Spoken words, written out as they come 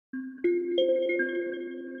Hi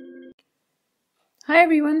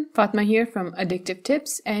everyone, Fatma here from Addictive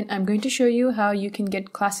Tips, and I'm going to show you how you can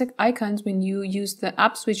get classic icons when you use the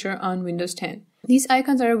app switcher on Windows 10. These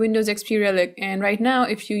icons are a Windows XP relic, and right now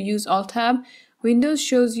if you use Alt+Tab, Windows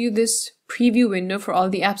shows you this preview window for all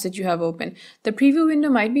the apps that you have open. The preview window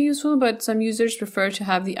might be useful, but some users prefer to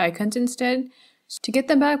have the icons instead. So to get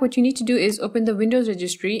them back, what you need to do is open the Windows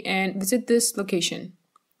registry and visit this location.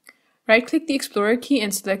 Right-click the Explorer key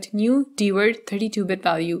and select New DWORD 32-bit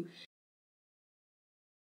value.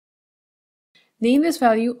 Name this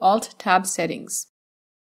value Alt+Tab Settings.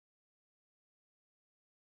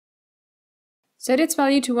 Set its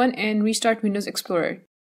value to 1 and restart Windows Explorer.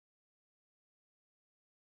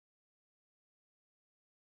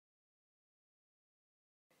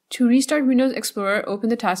 To restart Windows Explorer, open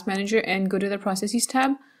the Task Manager and go to the Processes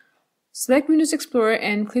tab. Select Windows Explorer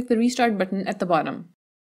and click the Restart button at the bottom.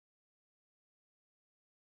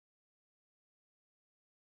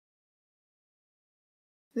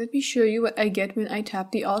 Let me show you what I get when I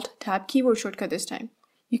tap the Alt+Tab keyboard shortcut this time.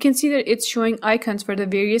 You can see that it's showing icons for the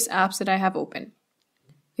various apps that I have open.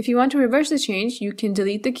 If you want to reverse the change, you can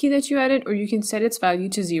delete the key that you added, or you can set its value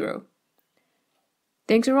to 0.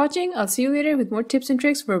 Thanks for watching. I'll see you later with more tips and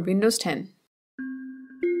tricks for Windows 10.